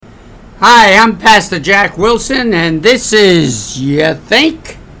Hi, I'm Pastor Jack Wilson, and this is You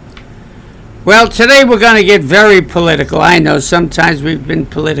Think? Well, today we're going to get very political. I know sometimes we've been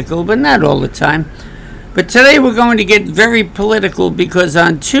political, but not all the time. But today we're going to get very political because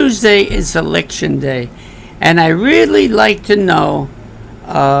on Tuesday is Election Day, and I really like to know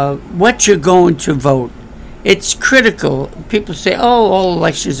what you're going to vote. It's critical. People say, all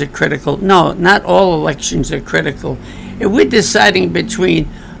elections are critical. No, not all elections are critical. If we're deciding between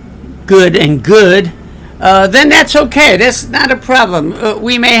good and good, then that's okay. That's not a problem.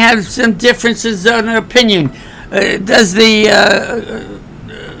 We may have some differences in opinion. Does the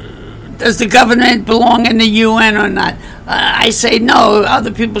government belong in the UN or not? I say no.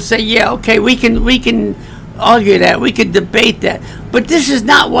 Other people say yeah. Okay, we can argue that. We can debate that. But this is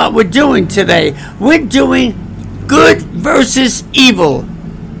not what we're doing today. We're doing good versus evil.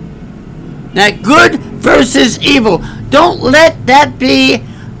 Now, good versus evil. Don't let that be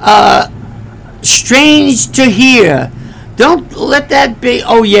strange to hear. Don't let that be,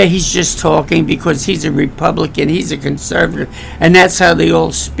 oh yeah, he's just talking because he's a Republican, he's a conservative, and that's how they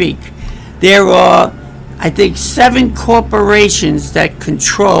all speak. There are, I think, 7 corporations that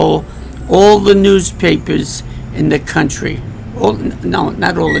control all the newspapers in the country. No,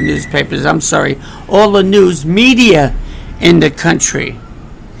 not all the newspapers, I'm sorry. All the news media in the country.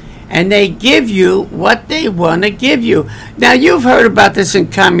 And they give you what they want to give you. Now, you've heard about this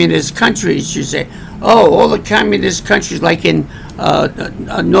in communist countries. You say, all the communist countries, like in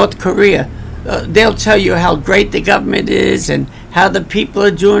North Korea, they'll tell you how great the government is and how the people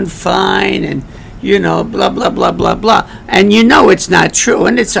are doing fine and, blah, blah, blah, blah, blah. And it's not true,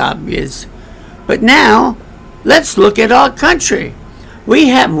 and it's obvious. But now, let's look at our country. We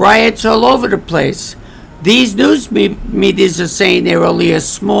have riots all over the place. These news medias are saying they're only a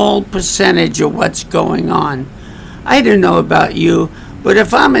small percentage of what's going on. I don't know about you, but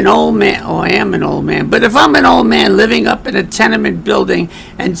if I'm an old man, I am an old man, but if I'm an old man living up in a tenement building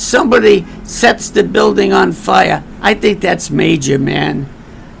and somebody sets the building on fire, I think that's major, man.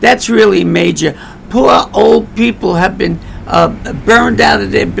 That's really major. Poor old people have been burned out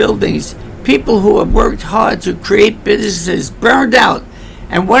of their buildings. People who have worked hard to create businesses burned out.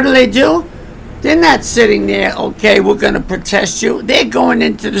 And what do? They're not sitting there, okay, we're going to protest you. They're going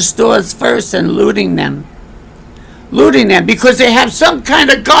into the stores first and looting them. Looting them because they have some kind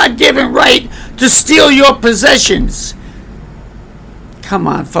of God-given right to steal your possessions. Come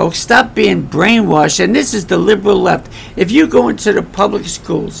on, folks, stop being brainwashed. And this is the liberal left. If you go into the public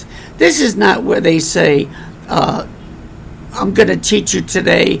schools, this is not where they say, I'm going to teach you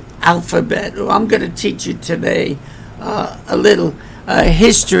today alphabet, or I'm going to teach you today a little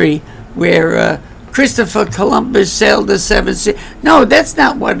history where Christopher Columbus sailed the 7 seas. No, that's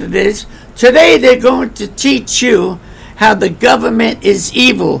not what it is. Today they're going to teach you how the government is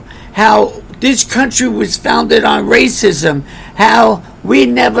evil, how this country was founded on racism, how we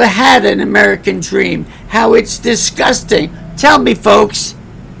never had an American dream, how it's disgusting. Tell me, folks,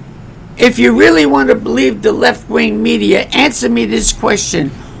 if you really want to believe the left-wing media, answer me this question.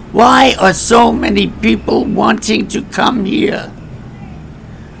 Why are so many people wanting to come here?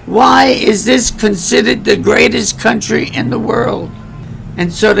 Why is this considered the greatest country in the world?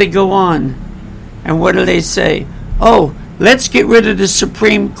 And so they go on. And what do they say? Oh, let's get rid of the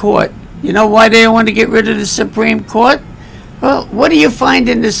Supreme Court. You know why they want to get rid of the Supreme Court? Well, what do you find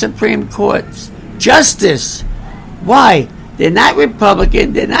in the Supreme Court? Justice. Why? They're not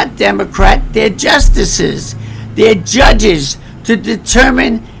Republican, they're not Democrat, they're justices. They're judges to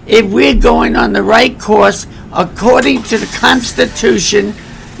determine if we're going on the right course according to the Constitution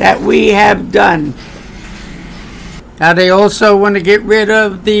that we have done. Now they also want to get rid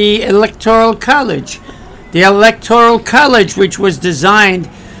of the Electoral College. The Electoral College, which was designed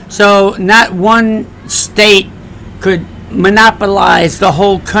so not one state could monopolize the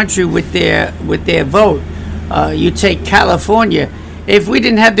whole country with their vote. You take California. If we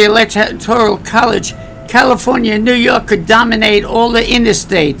didn't have the Electoral College, California and New York could dominate all the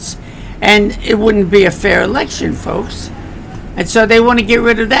interstates, and it wouldn't be a fair election, folks. And so they want to get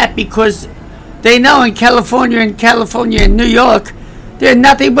rid of that because they know in California and New York, they're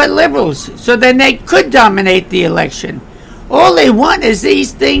nothing but liberals. So then they could dominate the election. All they want is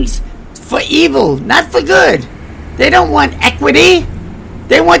these things for evil, not for good. They don't want equity.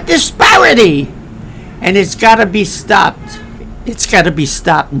 They want disparity. And it's got to be stopped. It's got to be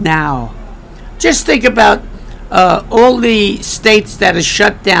stopped now. Just think about all the states that are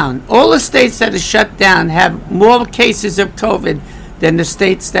shut down. All the states that are shut down have more cases of COVID than the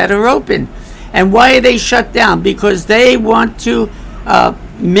states that are open. And why are they shut down? Because they want to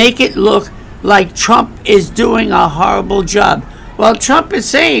make it look like Trump is doing a horrible job. Well, Trump is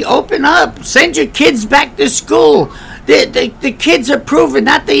saying, open up, send your kids back to school. The kids are proven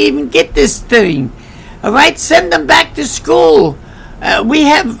not to even get this thing. All right, send them back to school. We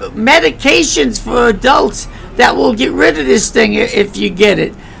have medications for adults that will get rid of this thing if you get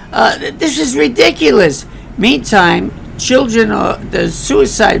it. This is ridiculous. Meantime, the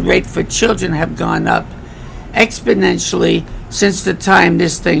suicide rate for children have gone up exponentially since the time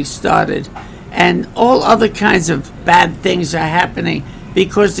this thing started. And all other kinds of bad things are happening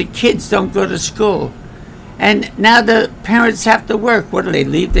because the kids don't go to school. And now the parents have to work. What do they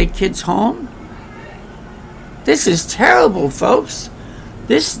leave their kids home? This is terrible, folks.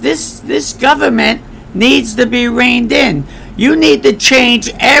 This government needs to be reined in. You need to change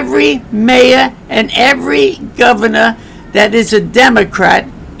every mayor and every governor that is a Democrat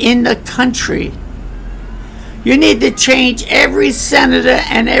in the country. You need to change every senator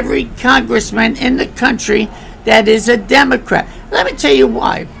and every congressman in the country that is a Democrat. Let me tell you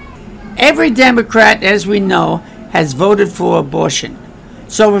why. Every Democrat, as we know, has voted for abortion.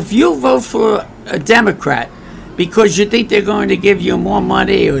 So if you vote for a Democrat because you think they're going to give you more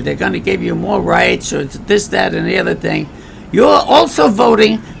money or they're going to give you more rights or this, that, and the other thing, you're also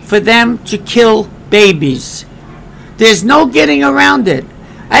voting for them to kill babies. There's no getting around it.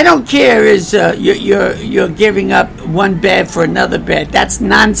 I don't care you're giving up one bed for another bed. That's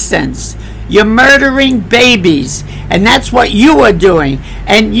nonsense. You're murdering babies, and that's what you are doing.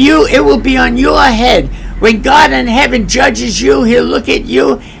 And it will be on your head. When God in heaven judges you, he'll look at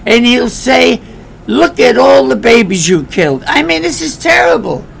you and he'll say, look at all the babies you killed. I mean, this is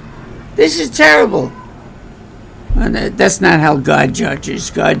terrible. This is terrible. And that's not how God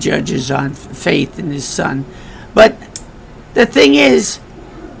judges. God judges on faith in his son. But the thing is,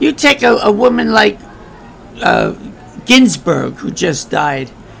 you take a woman like Ginsburg, who just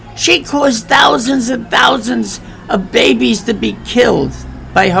died. She caused thousands and thousands of babies to be killed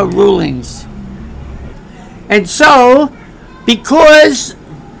by her rulings. And so, because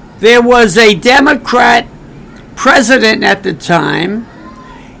there was a Democrat president at the time,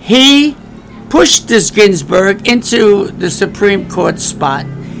 he pushed this Ginsburg into the Supreme Court spot.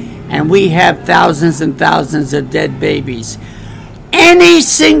 And we have thousands and thousands of dead babies. Any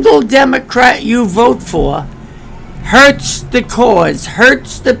single Democrat you vote for hurts the cause,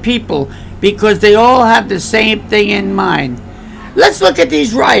 hurts the people, because they all have the same thing in mind. Let's look at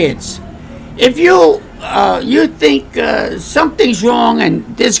these riots. If you think something's wrong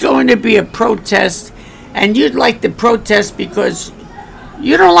and there's going to be a protest, and you'd like to protest because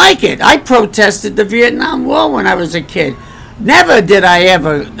you don't like it. I protested the Vietnam War when I was a kid. Never did I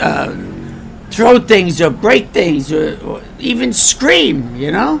ever throw things or break things or even scream,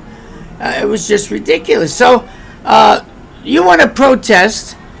 you know. It was just ridiculous. So you want to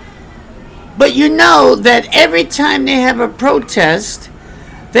protest, but you know that every time they have a protest,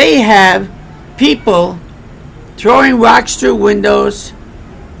 they have people throwing rocks through windows,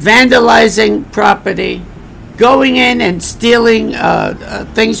 vandalizing property, going in and stealing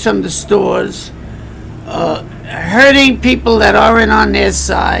things from the stores, hurting people that aren't on their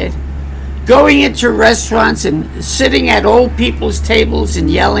side, going into restaurants and sitting at old people's tables and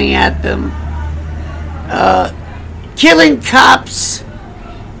yelling at them, killing cops.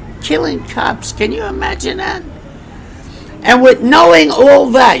 Can you imagine that? And with knowing all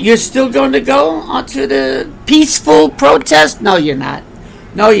that, you're still going to go onto the peaceful protest? No, you're not.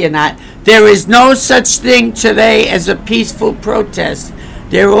 No, you're not. There is no such thing today as a peaceful protest.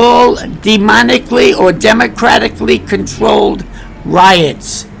 They're all demonically or democratically controlled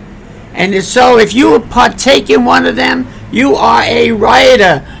riots. And so if you partake in one of them, you are a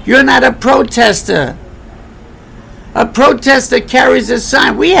rioter. You're not a protester. A protester carries a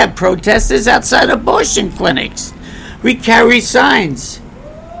sign. We have protesters outside abortion clinics. We carry signs.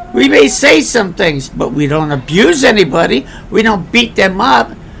 We may say some things, but we don't abuse anybody. We don't beat them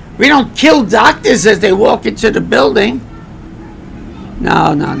up. We don't kill doctors as they walk into the building.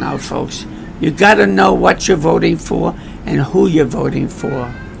 No, folks. You got to know what you're voting for and who you're voting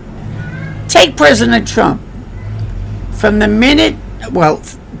for. Take President Trump. From the minute,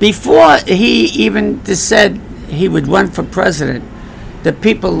 before he even said he would run for president, the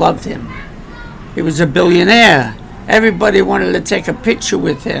people loved him. He was a billionaire. Everybody wanted to take a picture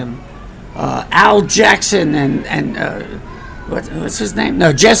with him. Al Jackson and what's his name?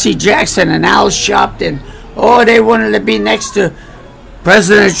 No, Jesse Jackson and Al Sharpton. Oh, they wanted to be next to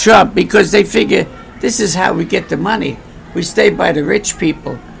President Trump because they figure this is how we get the money. We stay by the rich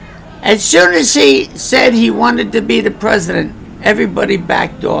people. As soon as he said he wanted to be the president, everybody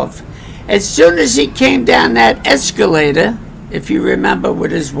backed off. As soon as he came down that escalator, if you remember,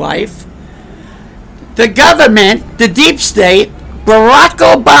 with his wife, the government, the deep state, Barack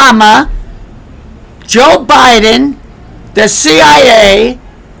Obama, Joe Biden, the CIA,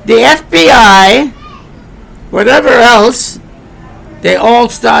 the FBI, whatever else, they all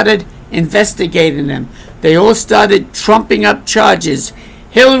started investigating them. They all started trumping up charges.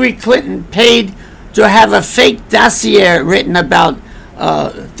 Hillary Clinton paid to have a fake dossier written about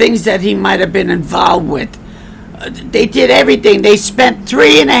things that he might have been involved with. They did everything. They spent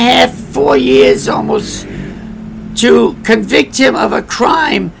 3.5, 4 years almost to convict him of a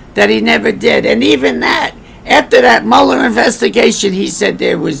crime that he never did. And even that, after that Mueller investigation, he said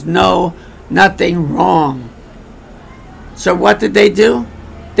there was nothing wrong. So what did they do?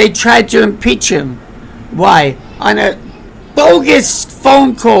 They tried to impeach him. Why? On a bogus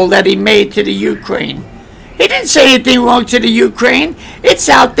phone call that he made to the Ukraine. He didn't say anything wrong to the Ukraine. It's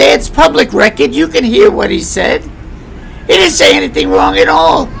out there. It's public record. You can hear what he said. He didn't say anything wrong at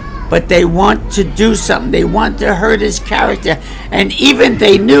all. But they want to do something. They want to hurt his character. And even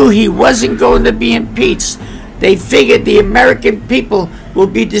they knew he wasn't going to be impeached. They figured the American people will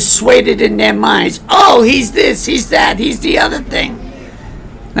be dissuaded in their minds. Oh, he's this, he's that, he's the other thing.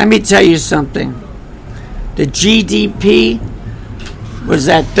 Let me tell you something. The GDP was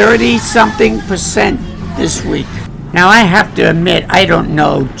at 30-something% this week. Now, I have to admit, I don't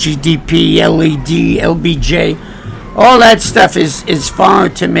know GDP, LED, LBJ. All that stuff is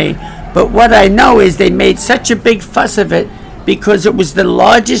foreign to me. But what I know is they made such a big fuss of it because it was the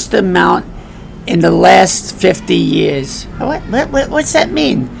largest amount in the last 50 years. What's that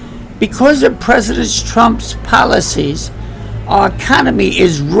mean? Because of President Trump's policies, our economy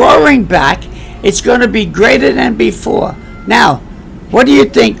is roaring back. It's going to be greater than before. Now, what do you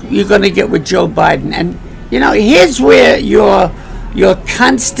think you're going to get with Joe Biden? And, you know, here's where your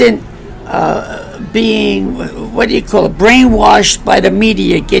constant being, what do you call it, brainwashed by the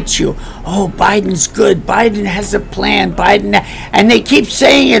media gets you. Oh, Biden's good. Biden has a plan. Biden, and they keep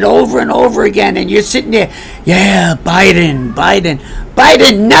saying it over and over again. And you're sitting there, yeah, Biden,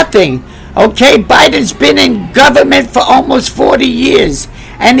 nothing. Okay, Biden's been in government for almost 40 years,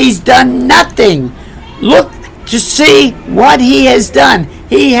 and he's done nothing. Look to see what he has done.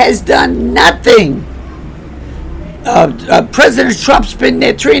 He has done nothing. President Trump's been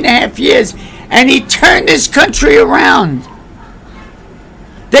there 3.5 years, and he turned this country around.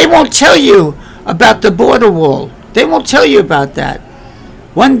 They won't tell you about the border wall. They won't tell you about that.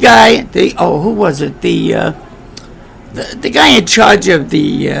 One guy, who was it? The guy in charge of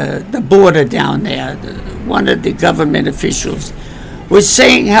the border down there, one of the government officials, was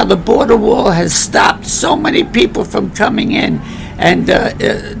saying how the border wall has stopped so many people from coming in, and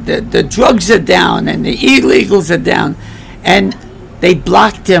the drugs are down, and the illegals are down, and they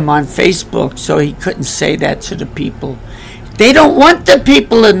blocked him on Facebook so he couldn't say that to the people. They don't want the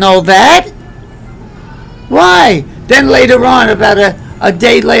people to know that. Why? Then later on, about a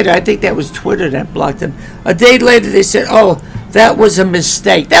day later, I think that was Twitter that blocked him. A day later, they said, oh, that was a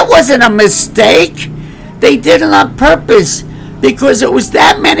mistake. That wasn't a mistake. They did it on purpose because it was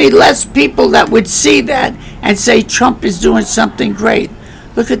that many less people that would see that and say Trump is doing something great.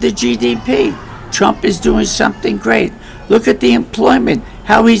 Look at the GDP. Trump is doing something great. Look at the employment,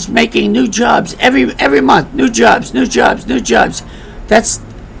 how he's making new jobs every month. New jobs. They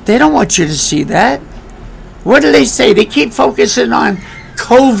don't want you to see that. What do they say? They keep focusing on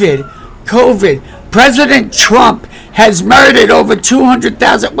COVID. President Trump has murdered over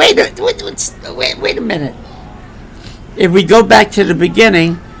 200,000. Wait a minute. If we go back to the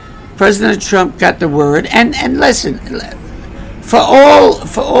beginning, President Trump got the word. And listen, for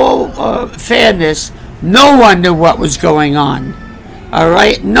all fairness, no one knew what was going on. All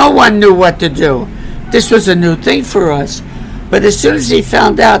right? No one knew what to do. This was a new thing for us. But as soon as he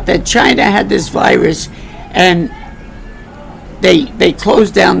found out that China had this virus and they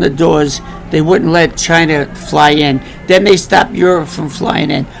closed down the doors, they wouldn't let China fly in. Then they stopped Europe from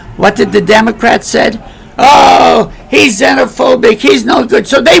flying in. What did the Democrats said? Oh, he's xenophobic. He's no good.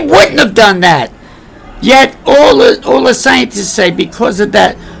 So they wouldn't have done that. Yet all the scientists say because of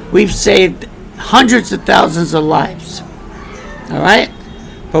that, we've saved hundreds of thousands of lives. All right?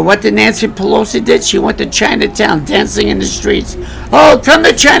 But what did Nancy Pelosi did? She went to Chinatown dancing in the streets. Oh, come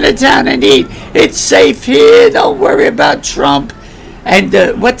to Chinatown and eat. It's safe here. Don't worry about Trump. And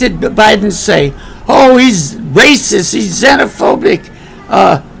what did Biden say? Oh, he's racist. He's xenophobic.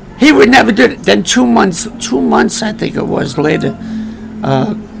 He would never do it. Then 2 months, I think it was, later,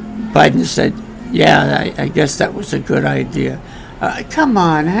 Biden said, yeah, I guess that was a good idea. Come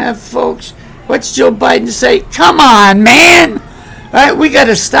on, folks. What's Joe Biden say? Come on, man. All right, we got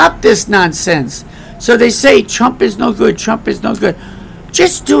to stop this nonsense. So they say Trump is no good.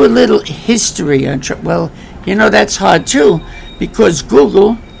 Just do a little history on Trump. Well, that's hard too because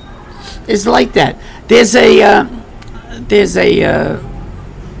Google is like that. There's a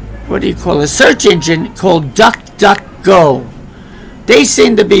what do you call a search engine called DuckDuckGo. They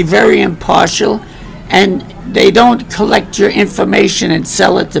seem to be very impartial, and they don't collect your information and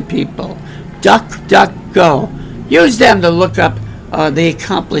sell it to people. DuckDuckGo. Use them to look up the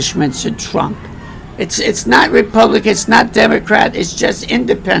accomplishments of Trump. It's not Republican, it's not Democrat, it's just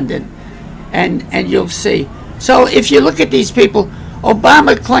independent, and you'll see. So if you look at these people,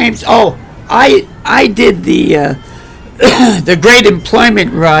 Obama claims, I did the the great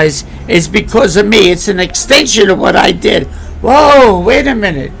employment rise is because of me. It's an extension of what I did. Whoa, wait a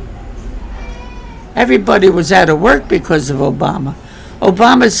minute. Everybody was out of work because of Obama.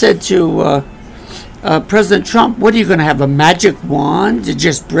 Obama said to President Trump, what are you going to have, a magic wand to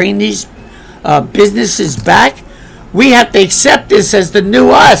just bring these businesses back? We have to accept this as the new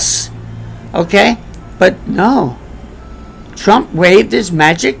us. Okay? But no. Trump waved his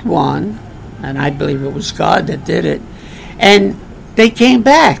magic wand, and I believe it was God that did it, and they came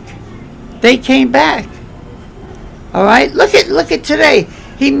back. They came back. All right? Look at today.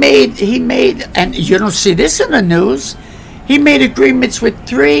 He made, and you don't see this in the news, he made agreements with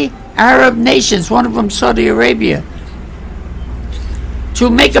 3 Arab nations, one of them Saudi Arabia, to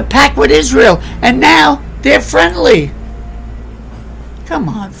make a pact with Israel, and now they're friendly. Come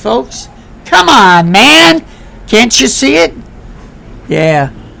on, folks. Come on, man. Can't you see it?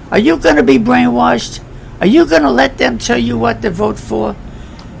 Yeah. Are you going to be brainwashed? Are you going to let them tell you what to vote for?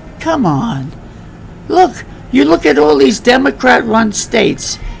 Come on. Look, you look at all these Democrat-run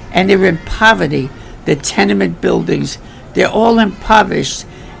states, and they're in poverty. The tenement buildings, they're all impoverished.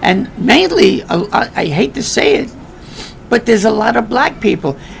 And mainly, I hate to say it, but there's a lot of black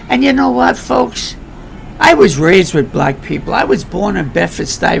people. And you know what, folks? I was raised with black people. I was born in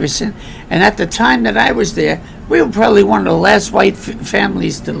Bedford-Stuyvesant, and at the time that I was there, we were probably one of the last white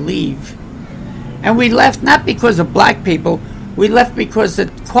families to leave. And we left not because of black people. We left because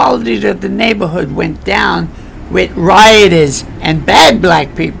the quality of the neighborhood went down with rioters and bad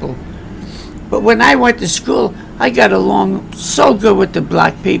black people. But when I went to school, I got along so good with the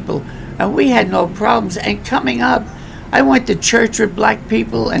black people, and we had no problems. And coming up, I went to church with black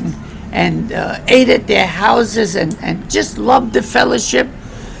people and ate at their houses and just loved the fellowship.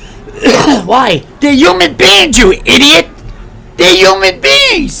 Why? They're human beings, you idiot! They're human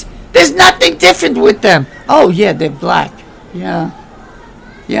beings! There's nothing different with them. Oh, yeah, they're black. Yeah.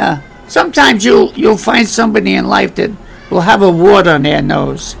 Sometimes you'll find somebody in life that will have a wart on their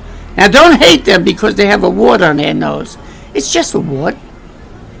nose. Now, don't hate them because they have a wart on their nose. It's just a wart.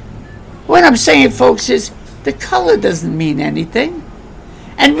 What I'm saying, folks, is the color doesn't mean anything.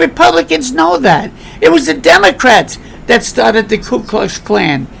 And Republicans know that. It was the Democrats that started the Ku Klux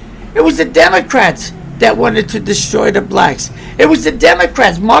Klan. It was the Democrats that wanted to destroy the blacks. It was the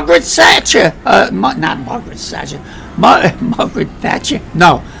Democrats. Margaret Thatcher.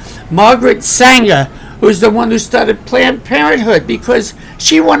 Margaret Sanger, who's the one who started Planned Parenthood because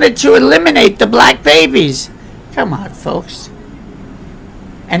she wanted to eliminate the black babies. Come on, folks.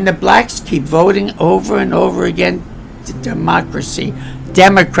 And the blacks keep voting over and over again to democracy.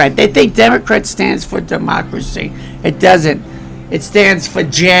 Democrat. They think Democrat stands for democracy. It doesn't. It stands for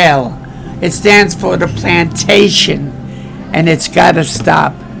jail. It stands for the plantation. And it's got to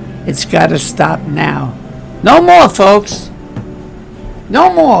stop. It's got to stop now. No more, folks.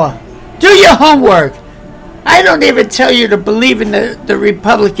 No more. Do your homework. I don't even tell you to believe in the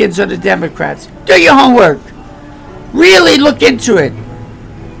Republicans or the Democrats. Do your homework. Really look into it.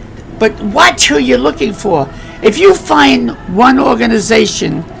 But watch who you're looking for. If you find one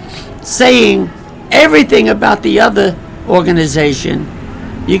organization saying everything about the other organization,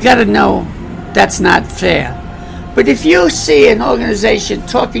 you got to know that's not fair. But if you see an organization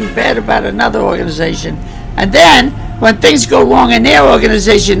talking bad about another organization, and then when things go wrong in their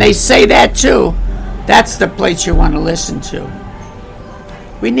organization, they say that too, that's the place you want to listen to.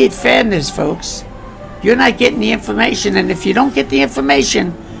 We need fairness, folks. You're not getting the information, and if you don't get the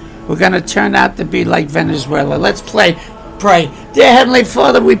information, we're going to turn out to be like Venezuela. Let's pray. Dear Heavenly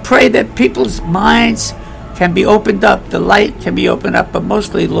Father, we pray that people's minds can be opened up, the light can be opened up, but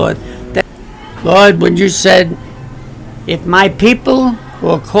mostly, Lord, when you said, if my people who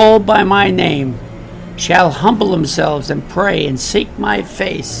are called by my name shall humble themselves and pray and seek my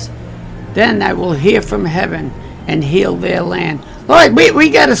face, then I will hear from heaven and heal their land. Lord, we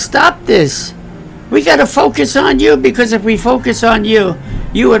got to stop this. We got to focus on you, because if we focus on you,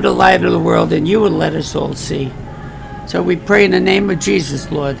 you are the light of the world, and you will let us all see. So we pray in the name of Jesus,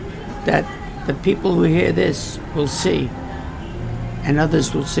 Lord, that the people who hear this will see, and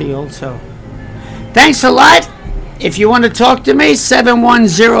others will see also. Thanks a lot. if you want to talk to me,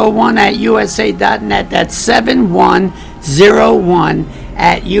 7101 at USA.net. That's 7101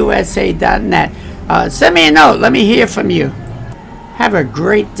 at USA.net. Send me a note. Let me hear from you. Have a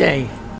great day.